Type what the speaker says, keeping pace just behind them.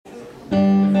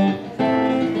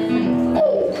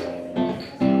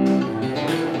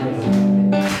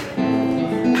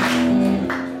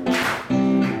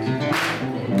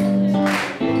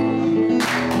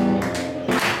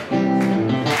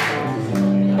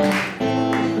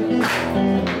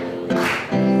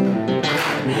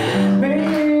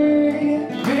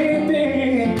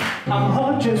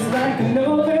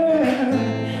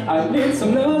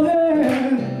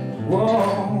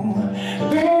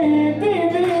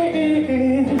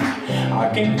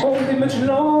can't hold it much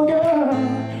longer.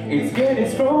 It's getting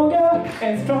stronger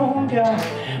and stronger.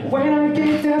 When I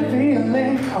get that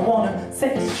feeling, I want a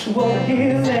sexual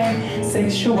healing.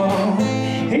 Sexual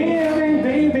healing,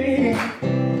 baby.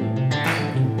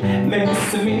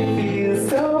 Makes me feel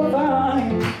so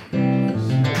fine.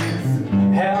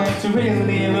 Helps to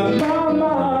relieve my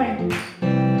mind.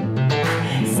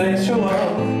 Sexual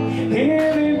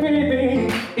healing,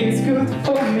 baby, it's good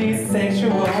for me.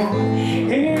 Sexual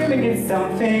healing is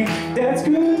something that's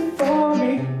good for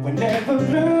me. Whenever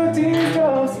blue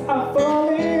teardrops are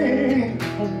falling,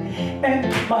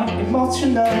 and my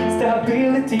emotional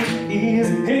stability is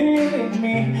healing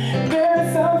me.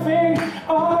 There's something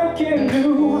I can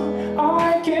do.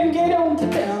 I can get on the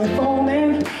telephone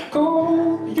and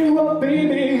call you up,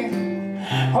 baby.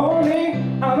 Honey,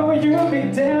 I know you'll be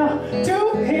there to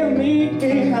heal me.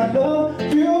 I love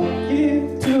you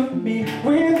give to me,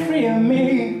 will free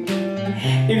me.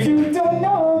 If you don't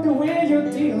know the way you're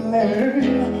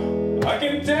dealing, I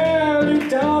can tell you,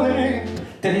 darling,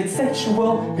 that it's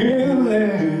sexual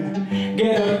healing.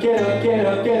 Get up, get up, get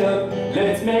up, get up.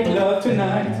 Let's make love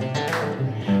tonight.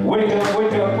 Wake up,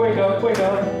 wake up, wake up, wake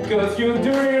up, 'cause you're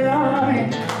doing right.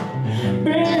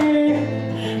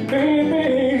 Baby,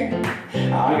 baby,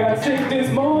 I got sick this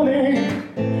morning.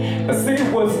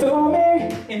 It was stormy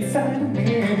inside of me.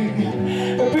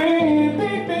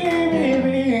 Baby,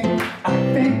 baby, I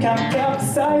think I'm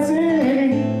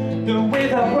capsizing. The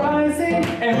weather rising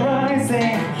and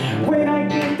rising. When I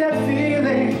get that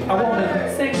feeling, I want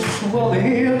a sexual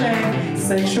healing.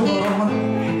 Sexual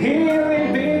healing,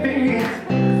 baby.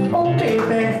 Oh,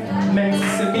 baby,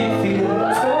 makes me feel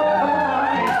so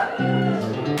high.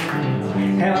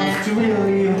 Helps to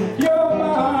relieve your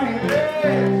mind.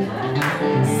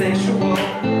 Sexual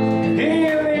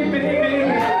healing, baby.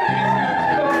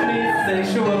 For me,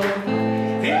 sexual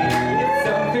healing is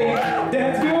something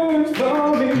that's good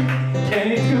for me. And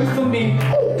it's good for me.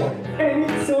 And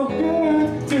it's so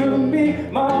good to me,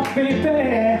 my baby.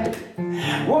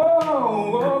 Whoa,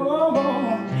 whoa, whoa,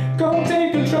 whoa. Go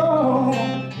take control.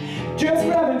 Just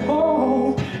grab and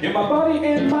hold. You're my body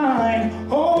and mind.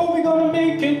 Oh, we're gonna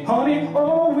make it, honey.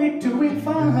 Oh, we're doing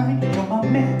fine. You're my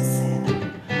medicine.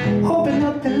 Open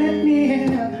up and let me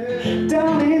in.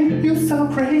 Darling, you're so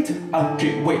great. I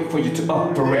can't wait for you to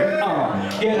operate.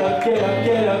 Get up, get up,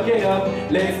 get up, get up.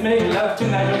 Let's make love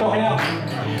tonight. Don't hang up.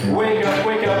 Wake up,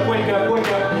 wake up, wake up,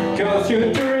 wake up. 'Cause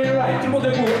you're doing it right. Tout le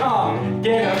monde debout.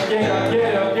 Get up, get up,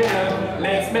 get up, get up.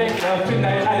 Let's make love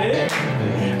tonight. Allez.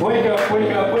 Wake up,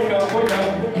 wake up, wake up, wake up.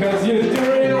 'Cause you're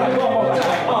doing it right. One more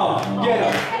time. Get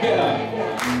up, get up.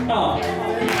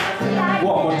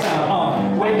 One more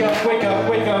time. Wake up, wake up,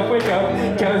 wake up, wake up.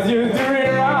 'Cause you're doing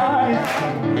it right.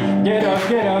 Get up,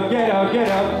 get up, get up, get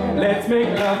up. Let's make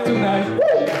love tonight.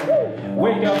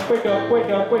 Wake up, wake up,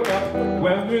 wake up, wake up.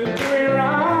 When we're doing it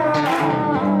right.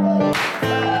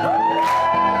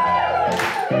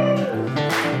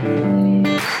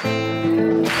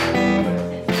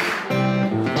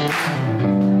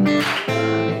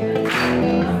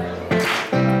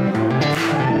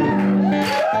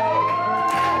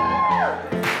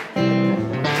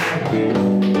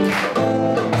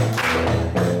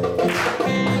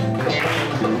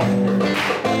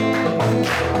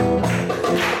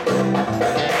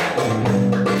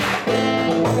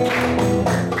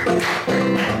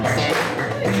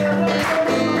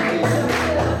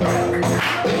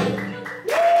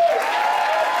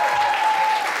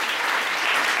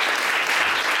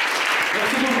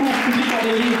 Merci beaucoup, public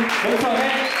Adélie. Bonne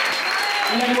soirée.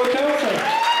 Il y a le coach,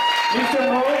 Mr.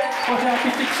 Mo, projet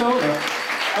Acoustic Soul.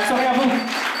 Bonne soirée à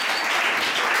vous.